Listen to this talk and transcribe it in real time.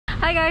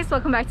Hi guys,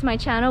 welcome back to my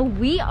channel.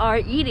 We are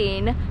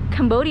eating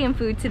Cambodian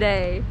food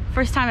today.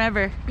 First time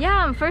ever.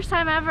 Yeah, first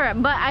time ever.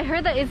 But I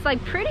heard that it's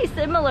like pretty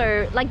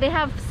similar. Like they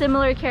have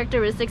similar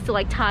characteristics to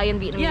like Thai and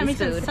Vietnamese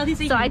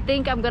food. So I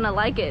think I'm gonna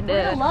like it. Dude.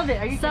 I love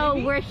it. Are you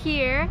so we're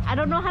here. I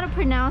don't know how to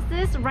pronounce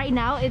this right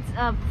now. It's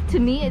to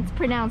me it's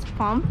pronounced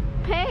PHNOM.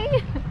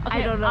 Okay,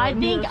 I don't know. I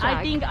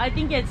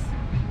think it's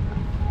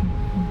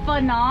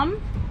PHNOM.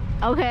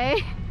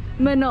 Okay.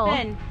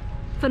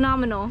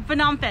 Phenomenal.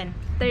 PHNOM Pen.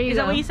 There you go. Is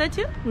that what you said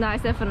too? No, I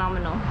said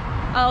phenomenal.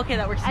 Oh, okay,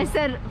 that works too. I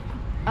said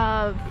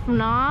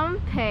Phnom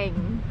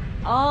Penh.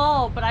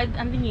 Oh, but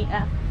I'm thinking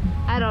F.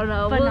 I don't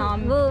know.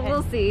 Phnom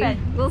We'll see.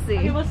 Penh. We'll see.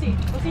 Okay, we'll see.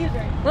 We'll see who's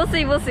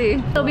right. We'll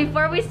see. So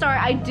before we start,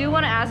 I do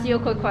want to ask you a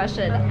quick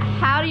question.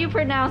 How do you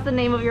pronounce the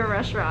name of your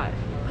restaurant?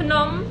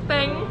 Phnom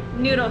Penh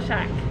Noodle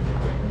Shack.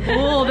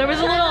 Oh, there was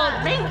a little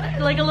thing,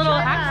 like a little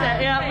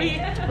accent.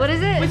 Yeah, What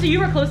is it? Wait, so you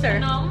were closer.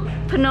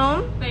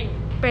 Phnom Penh.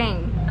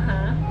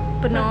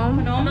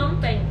 Phnom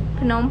Penh.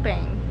 Phnom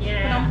Penh.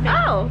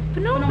 Yeah. Oh,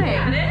 Phnom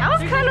Penh. I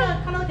was kind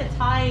of like a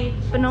Thai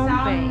Phnom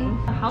sound.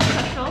 Penh. House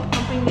special,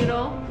 pumping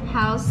noodle.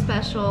 House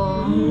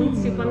special.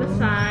 Soup on the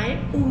side.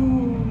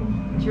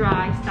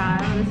 Dry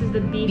style. This is the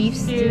beef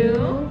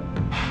stew.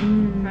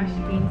 Fresh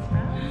bean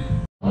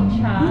sprouts.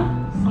 Ocha.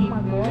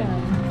 Seafood.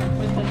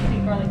 With the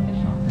sweet garlic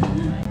fish on top.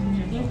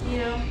 Thank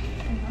you.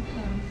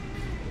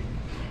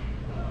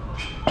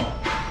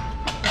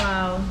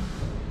 Wow.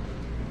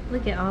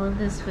 Look at all of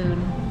this food.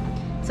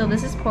 So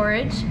this is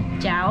porridge,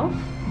 jiao.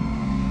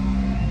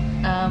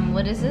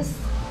 What is this?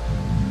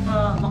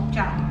 Lok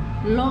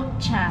cha. Lok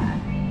cha.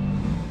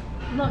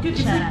 Dude,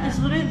 it's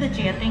literally the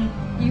Jia thing.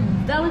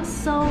 That looks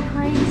so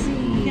crazy.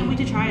 Can't wait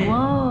to try it.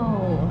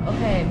 Whoa.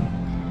 Okay,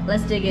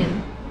 let's dig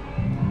in.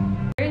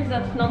 Here's the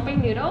Phnom Penh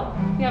noodle.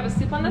 You have a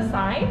soup on the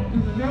side.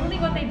 Normally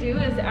what they do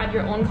is add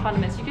your own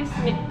condiments. You can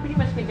pretty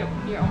much make up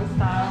your own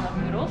style of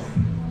noodles.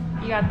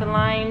 You got the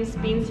limes,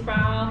 bean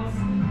sprouts,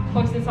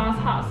 oyster sauce,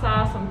 hot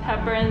sauce, some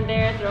pepper in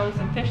there, throw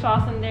some fish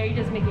sauce in there. You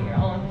just make it your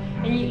own.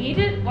 And you eat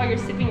it while you're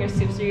sipping your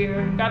soup. So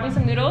you're grabbing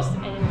some noodles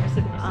and you're sipping your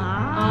soup.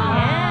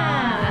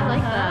 Yeah, I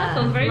like that.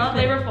 So it's very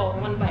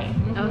flavorful, one bite.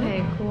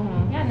 Okay, cool.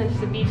 Yeah, and then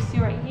just a beef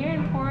stew right here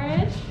and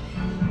porridge.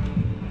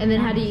 And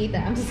then how do you eat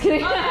that? I'm just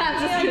kidding. I'm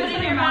just Put it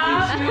in your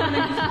mouth and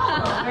then just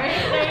swallow, right?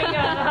 There you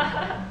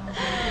go.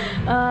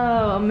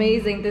 Oh,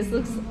 amazing. This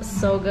looks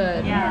so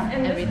good. Yes,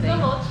 and everything. this is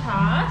a little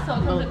cha. So it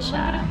comes with a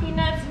little bit of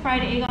peanuts,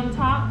 fried egg on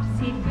top,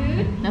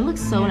 seafood. That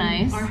looks so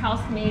nice. Our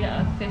house-made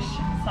fish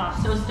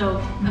sauce. So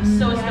stoked. I'm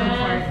so stoked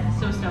for it.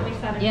 So stoked. I'm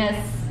excited.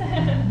 Yes.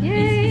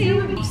 Yay.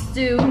 Beef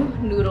stew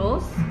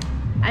noodles.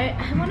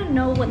 I want to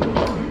know what the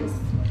name is.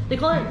 They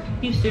call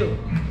it beef stew.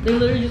 They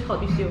literally just call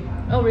it beef stew.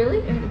 Oh, really?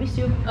 Yeah, the beef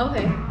stew.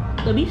 Okay.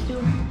 The beef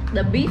stew.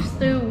 The beef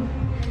stew.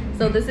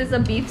 So this is a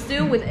beef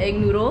stew with egg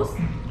noodles.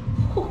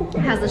 It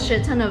has a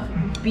shit ton of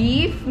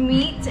beef,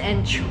 meat,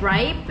 and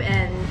tripe,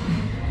 and...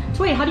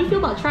 So wait, how do you feel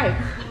about tripe?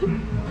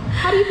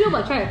 How do you feel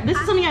about tripe? This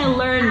is something I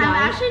learned, I'm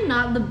guys. actually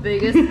not the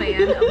biggest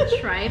fan of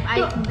tripe.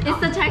 It's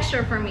the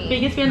texture for me.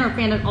 Biggest fan or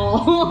fan at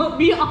all?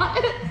 Be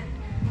honest.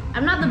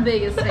 I'm not the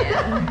biggest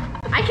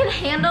fan. I can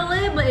handle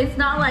it, but it's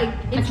not like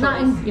it's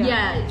not.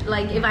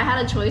 Like if I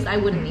had a choice, I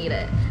wouldn't eat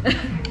it.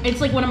 It's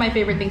like one of my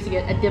favorite things to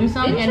get. A dim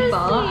sum and pho.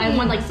 I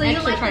want like so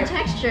extra you like tripe. the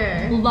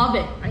texture. Love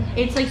it.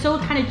 It's like so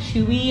kind of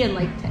chewy and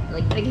like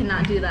I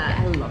cannot do that.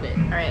 I love it.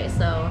 All right,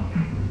 so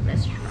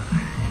let's try.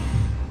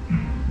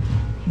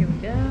 Here we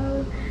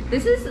go.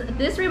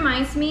 This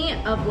reminds me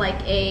of like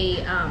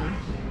a I'm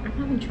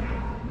having trouble.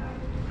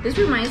 This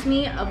reminds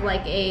me of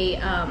like a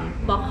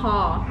bak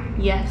ha.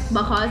 Yes.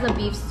 Bak ha is a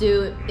beef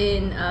stew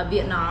in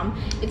Vietnam.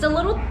 It's a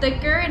little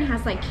thicker and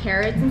has like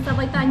carrots and stuff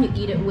like that, and you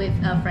eat it with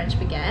French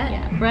baguette.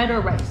 Yeah. Bread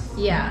or rice.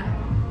 Yeah.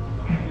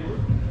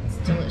 It's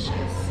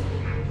delicious.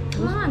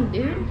 Come on,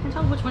 dude. Can I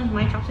tell which one's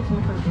my chopsticks and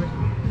which one's yours?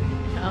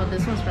 Oh,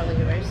 this one's probably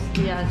yours.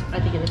 Yeah, I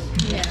think it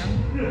is. Yeah.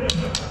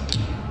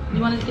 You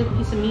want to get a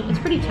piece of meat? It's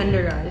pretty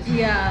tender, guys.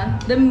 Yeah.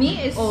 The meat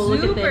is look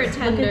at super this.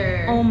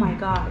 tender. Oh my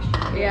gosh.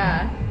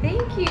 Yeah.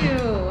 Thank you.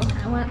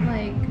 I want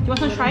like... Do you want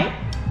some tripe?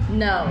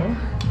 No.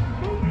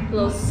 A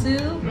little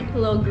soup, a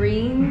little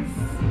greens.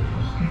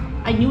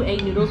 I knew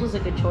egg noodles was a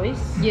good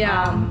choice.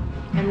 Yeah.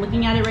 And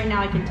looking at it right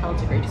now, I can tell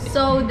it's a great choice.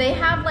 So they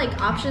have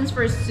like options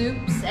for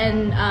soups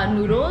and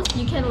noodles.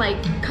 You can like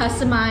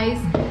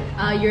customize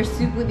your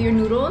soup with your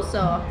noodles.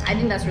 So I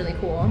think that's really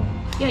cool.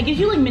 Yeah, it gives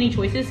you like many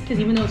choices because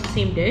even though it's the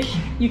same dish,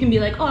 you can be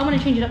like, oh, I want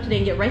to change it up today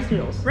and get rice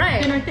noodles.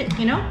 Right. Thin or thick,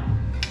 you know?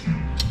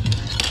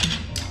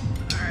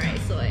 All right,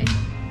 soy.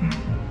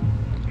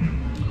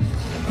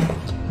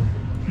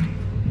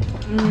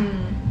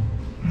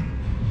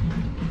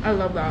 I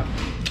love that.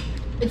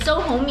 It's so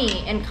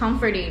homey and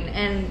comforting,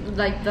 and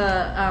like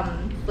the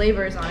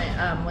flavors on it.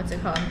 What's it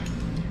called?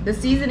 The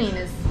seasoning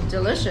is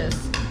delicious.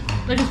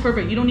 Like it's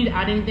perfect. You don't need to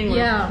add anything.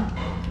 Yeah.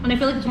 And I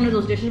feel like it's one of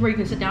those dishes where you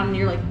can sit down and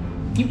you're like,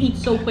 you eat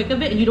so quick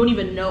of it and you don't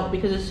even know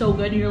because it's so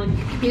good and you're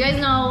like... You guys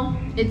know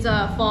it's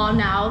fall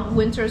now,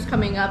 winter's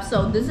coming up,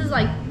 so this is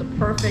like the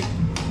perfect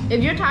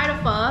If you're tired of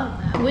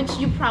pho, which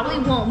you probably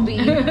won't be,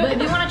 but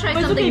if you want to try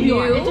something okay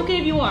new, it's okay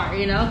if you are,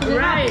 you know?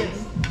 Right.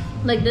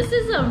 Like this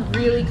is a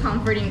really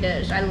comforting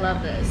dish. I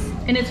love this.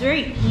 And it's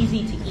very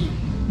easy to eat.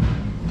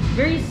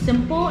 Very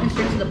simple and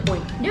straight to the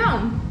point.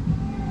 Yeah.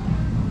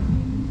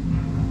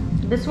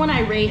 This one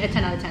I rate a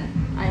 10 out of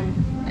 10.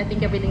 I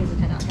think everything's a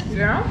 10 out of 10.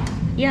 Yeah?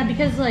 Yeah,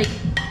 because like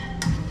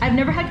I've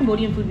never had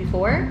Cambodian food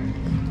before,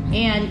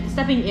 and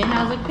stepping in,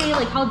 I was like, okay,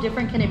 like how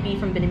different can it be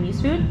from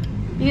Vietnamese food?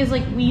 Because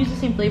like we use the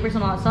same flavors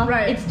and all that stuff.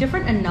 Right. It's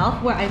different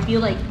enough where I feel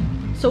like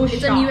so shocked.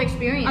 It's a new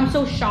experience. I'm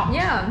so shocked.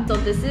 Yeah. So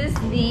this is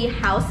the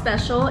house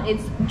special.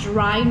 It's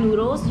dry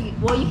noodles. You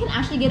can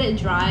actually get it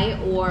dry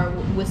or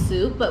with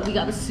soup, but we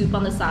got the soup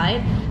on the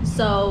side.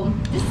 So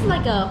this is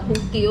like a hủ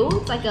tiếu.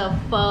 It's like a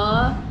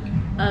pho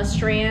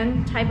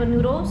strand type of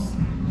noodles.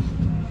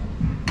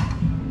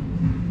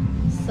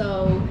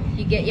 So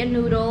you get your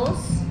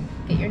noodles.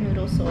 Get your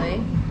noodle soy.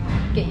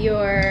 Get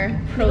your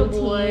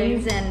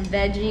proteins and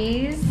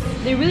veggies.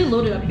 They really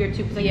load it up here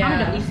too, because I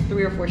counted at least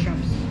 3 or 4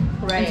 shrimps.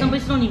 Right. And some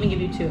places don't even give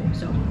you 2.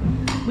 So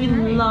we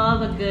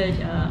love a good,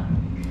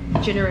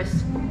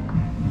 generous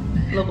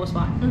local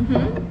spot.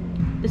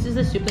 Mm-hmm. This is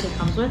the soup that it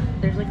comes with.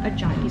 There's like a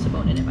giant piece of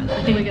bone in it, by the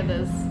way. Look at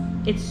this.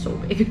 It's so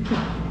big.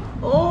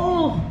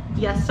 Oh,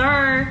 yes,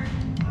 sir.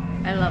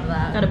 I love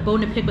that. Got a bone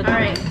to pick with. All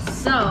right,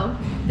 so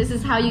this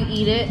is how you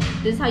eat it.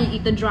 This is how you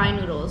eat the dry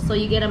noodles. So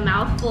you get a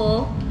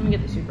mouthful. Let me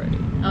get the soup ready.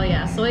 Oh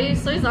yeah,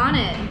 soy's on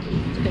it.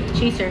 Okay,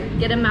 chaser.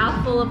 Get a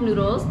mouthful of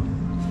noodles.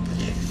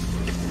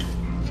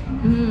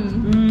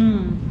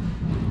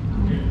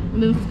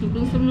 Then scoop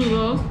in some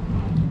noodles.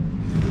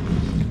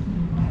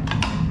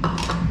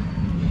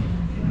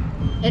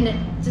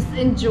 And just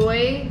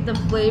enjoy the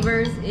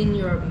flavors in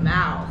your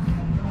mouth.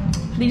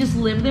 They just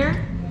live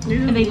there,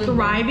 and they're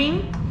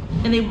thriving,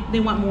 and they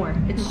want more.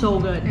 It's so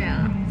good.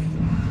 Yeah.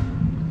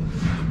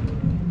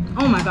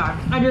 Oh my god,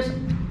 I just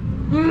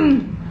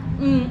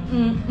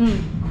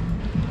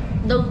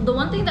The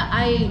one thing that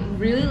I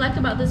really like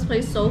about this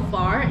place so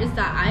far is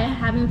that I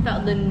haven't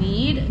felt the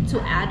need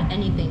to add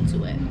anything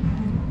to it.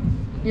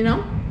 You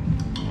know?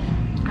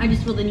 I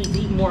just feel the need to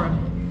eat more of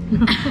it.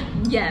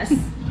 Yes.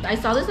 I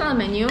saw this on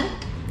the menu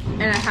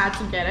and I had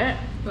to get it.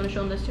 You want to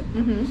show them this too?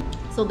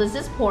 Mm-hmm. So this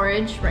is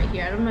porridge right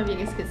here. I don't know if you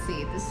guys could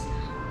see this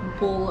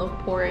bowl of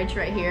porridge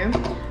right here,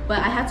 but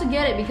I had to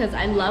get it because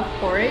I love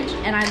porridge,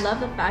 and I love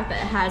the fact that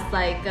it has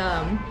like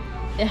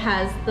it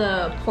has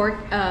the pork,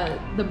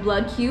 the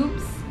blood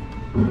cubes,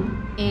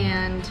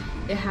 and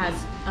it has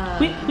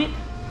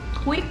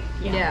quick,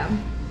 yeah,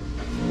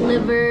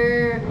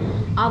 liver,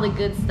 all the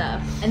good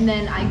stuff. And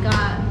then I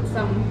got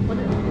some. What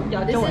is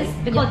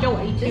it? They call it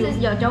Joey too. This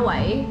is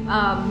Joey,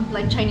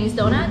 like Chinese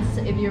donuts.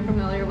 If you're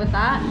familiar with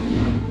that,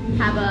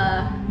 have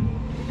a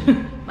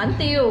bánh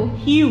tiêu.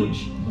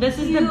 Huge. This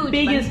is the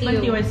biggest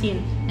bánh tiêu I've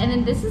seen. And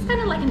then this is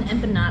kind of like an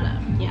empanada.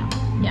 Yeah.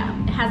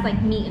 Yeah. It has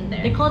like meat in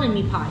there. They call it a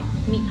meat pie.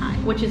 Meat pie.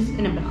 Which is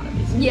an empanada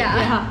basically.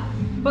 Yeah.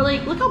 But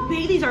like, look how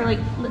big these are. Like,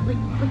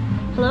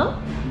 hello?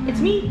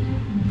 It's me.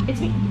 It's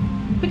me.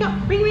 Pick up.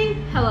 Ring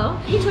ring. Hello.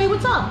 Hey Tway,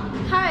 what's up?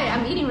 Hi,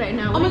 I'm eating right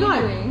now. Oh What my are god.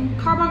 you doing?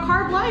 Carb on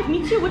carb life.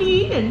 Me too. What are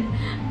you eating?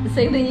 The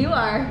same thing you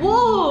are.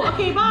 Whoa.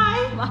 Okay,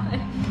 bye. Bye.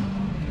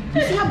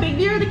 You see how big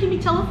they are? They can be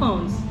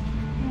telephones.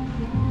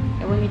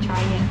 Okay, we're gonna be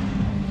trying it.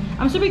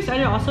 I'm super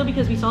excited also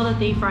because we saw that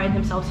they fry it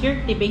themselves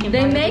here. They bake and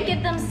They fry make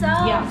it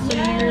themselves. Yeah, so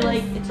you're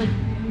like, it's like,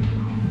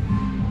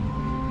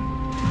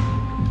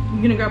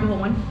 you're gonna grab a whole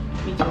one?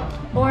 Me too.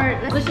 Or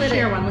Let's just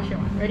share one, let's share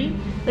one. Ready?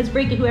 Let's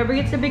break it. Whoever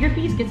gets the bigger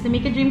piece gets to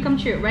make a dream come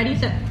true. Ready,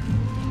 set.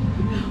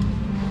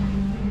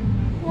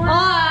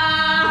 Wow.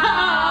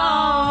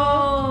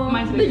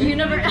 Mine's The bigger.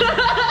 universe.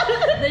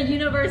 The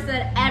universe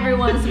said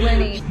everyone's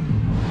winning.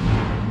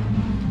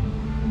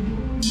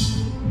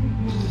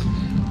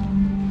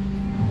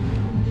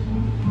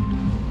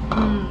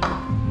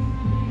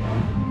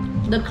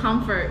 The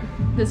comfort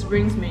this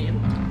brings me.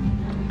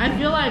 I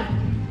feel like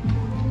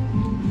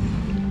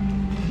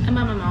I'm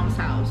at my mom's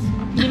house.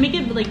 They make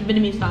it like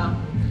Vietnamese style.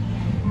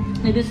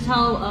 Like this is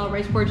how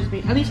rice porridge is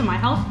made, at least in my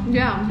house.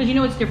 Yeah. Because you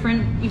know it's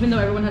different, even though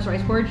everyone has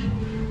rice porridge.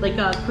 Like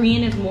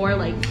Korean is more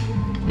like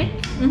thick.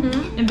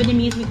 Mm-hmm. And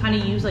Vietnamese we kind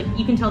of use like,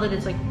 you can tell that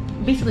it's like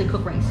basically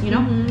cooked rice, you know?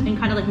 Mm-hmm. And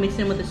kind of like mix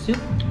it in with the soup.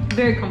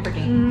 Very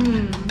comforting.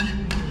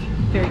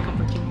 Very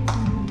comforting.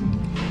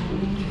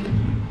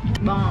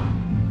 Bomb.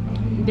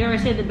 Dare I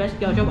say the best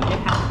gyoza I've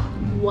had.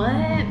 What?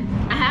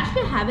 I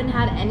actually haven't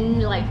had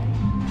any like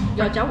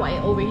gyoza white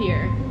over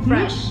here.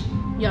 Fresh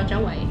gyoza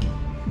white.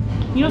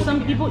 You know,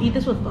 some people eat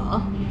this with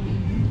pho.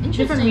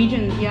 Different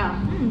regions, yeah.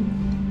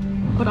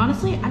 But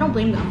honestly, I don't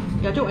blame them.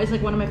 Gyoza is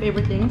like one of my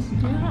favorite things.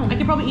 Yeah. I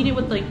could probably eat it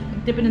with like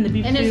dipping in the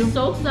beef And stew. it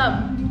soaks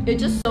up. It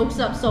just soaks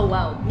up so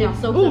well. Yeah. It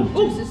soaks up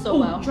juices so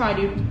well. Try,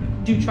 dude.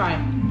 Do try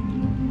it.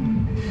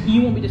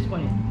 You won't be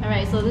disappointed. All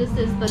right, so this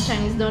is the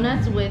Chinese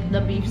donuts with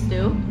the beef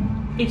stew.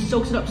 It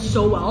soaks it up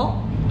so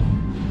well.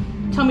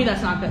 Tell me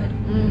that's not good.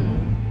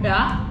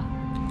 Yeah?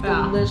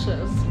 Yeah.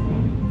 Delicious.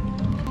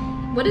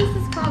 What is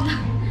this called?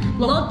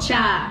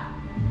 Locha.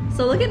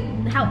 So look at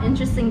how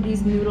interesting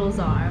these noodles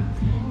are.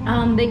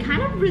 They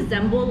kind of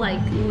resemble like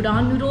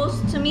udon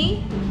noodles to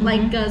me,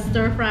 like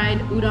stir-fried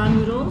udon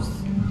noodles.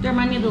 They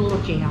remind me of the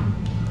little jam.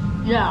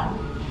 Yeah.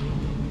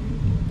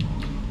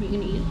 You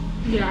can eat.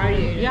 Yeah, I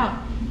ate it. Yeah.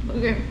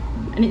 Okay.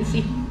 I didn't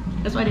see.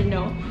 That's why I didn't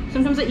know.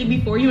 Sometimes I eat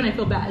before you and I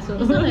feel bad. So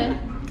It's okay.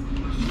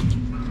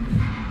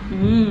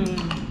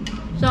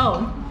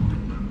 So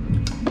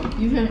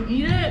you can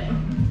eat it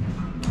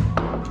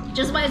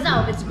just by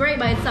itself. It's great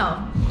by itself,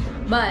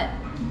 but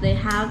they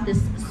have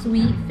this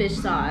sweet fish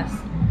sauce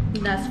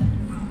that's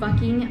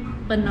fucking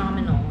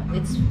phenomenal.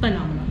 It's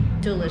phenomenal.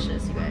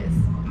 delicious, you guys.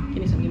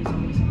 Give me some. Give me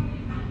some. Give me some.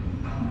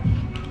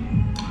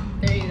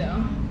 There you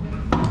go.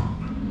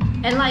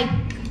 And like,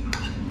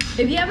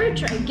 if you ever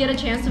get a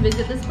chance to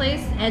visit this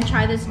place and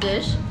try this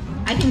dish,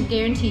 I can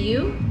guarantee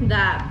you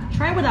that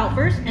Try it without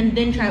first, and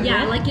then try it with.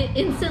 yeah, like it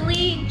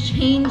instantly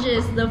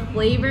changes the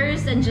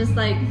flavors and just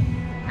like,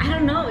 I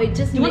don't know, it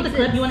just You want makes the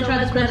clip? it You want to so try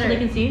the much clip so better.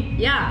 they can see?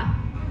 Yeah.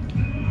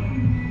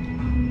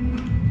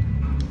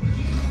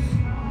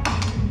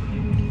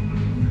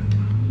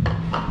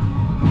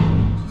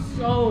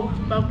 So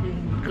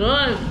fucking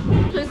good.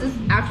 This place is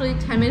actually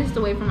 10 minutes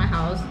away from my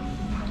house.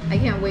 I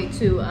can't wait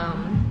to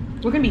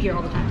We're gonna be here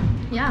all the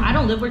time. yeah. I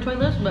don't live where Toy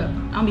lives, but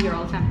I'll be here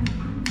all the time.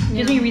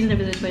 Gives me a reason to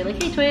visit Toy.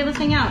 Like, hey Toy, let's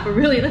hang out. But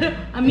really,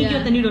 I'll meet you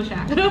at the noodle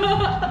shack.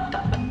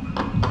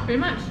 Pretty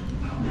much.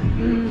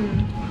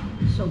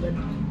 So good.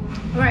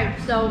 Alright,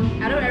 so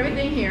out of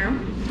everything here,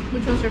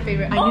 which was your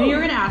favorite? I knew you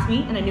were gonna ask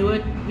me, and I knew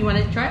it. You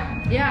wanted to try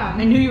it? Yeah.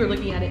 I knew you were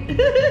looking at it.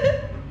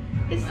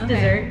 It's Okay.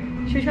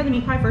 dessert. Should we try the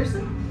meat pie first?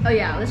 Oh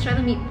yeah, let's try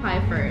the meat pie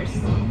first.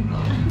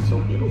 It's so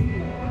beautiful.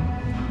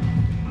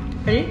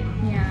 Ready?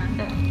 Yeah.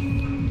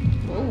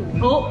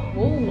 Oh.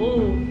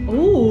 Oh.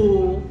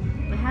 Oh.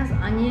 It has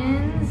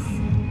onions.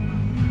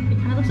 It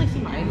kind of looks like sea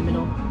pie in the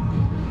middle.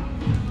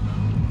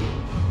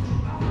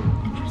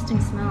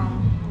 Interesting smell.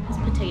 It has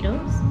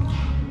potatoes.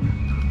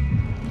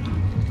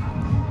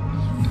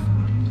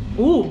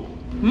 Ooh.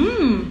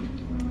 Mmm.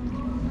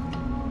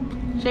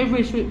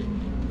 Savory, sweet.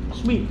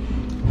 Sweet.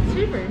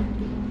 Savory.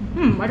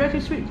 Why do I say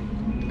sweet?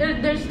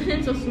 There's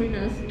hints of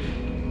sweetness.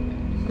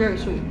 Very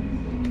sweet.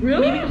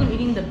 Really? Maybe because I'm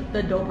eating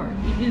the dough part.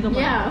 Eating the dough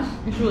part. Yeah.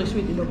 It's really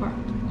sweet, the dough part.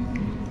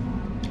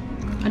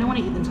 I don't want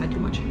to eat inside too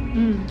much.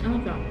 I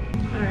like that.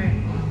 Alright.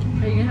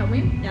 Are you gonna help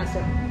me? Yeah, so.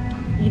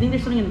 You think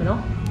there's something in the middle?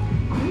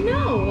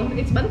 No,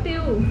 it's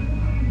bantu.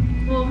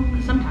 Well,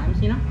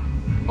 sometimes, you know?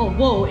 Oh,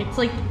 whoa, it's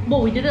like,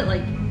 whoa, we did it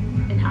like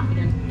in half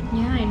again.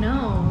 Yeah, I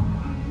know.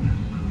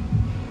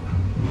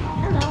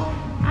 Hello,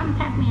 I'm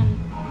Pac-Man.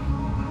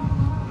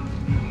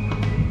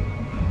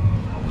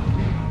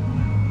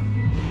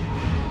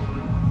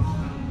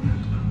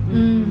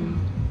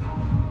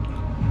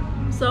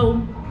 So,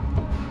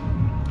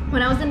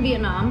 when I was in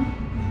Vietnam,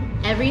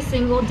 every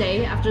single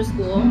day after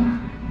school,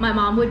 my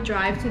mom would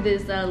drive to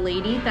this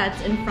lady that's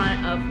in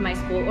front of my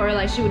school, or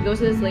like she would go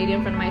to this lady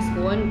in front of my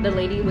school, and the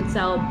lady would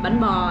sell bánh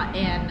bò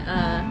and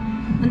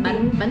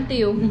bánh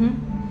tiêu.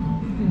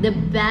 The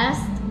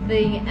best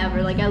thing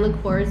ever. Like I look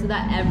forward to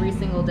that every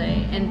single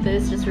day, and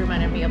this just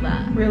reminded me of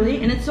that.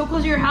 Really? And it's so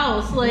close to your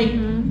house. Like,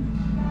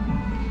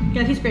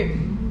 yeah, it tastes great.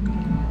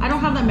 I don't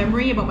have that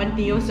memory about bánh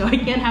tiêu, so I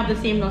can't have the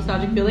same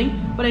nostalgic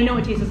feeling, but I know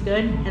it tastes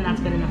good, and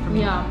that's good enough for me.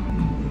 Yeah.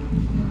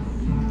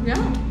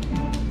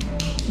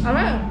 Yeah. All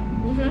right.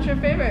 Which one's your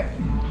favorite?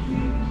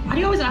 How do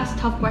you always ask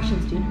tough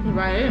questions, dude?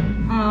 Right.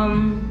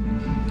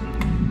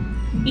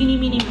 Eeny,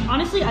 meeny.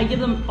 Honestly, I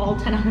give them all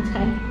 10 out of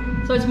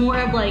 10. So it's more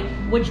of like,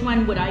 which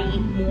one would I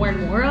eat more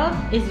and more of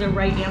is the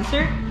right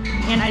answer.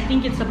 And I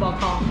think it's the bok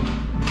choy.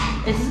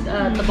 It's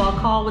the bok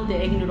choy with the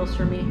egg noodles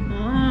for me.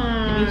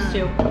 I'm used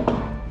to.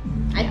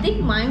 I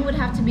think mine would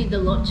have to be the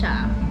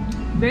locha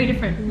Very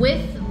different. with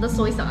the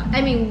soy sauce.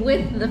 I mean,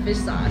 with the fish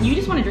sauce. You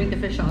just want to drink the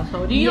fish sauce,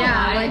 though. Do you? Yeah,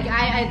 know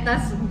why?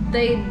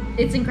 like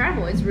it's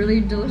incredible. It's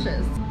really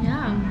delicious.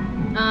 Yeah.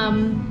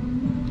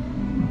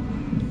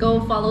 Go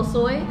follow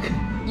Soy.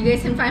 You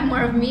guys can find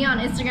more of me on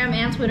Instagram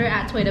and Twitter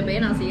at Twaydabae,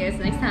 and I'll see you guys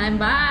next time.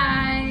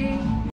 Bye.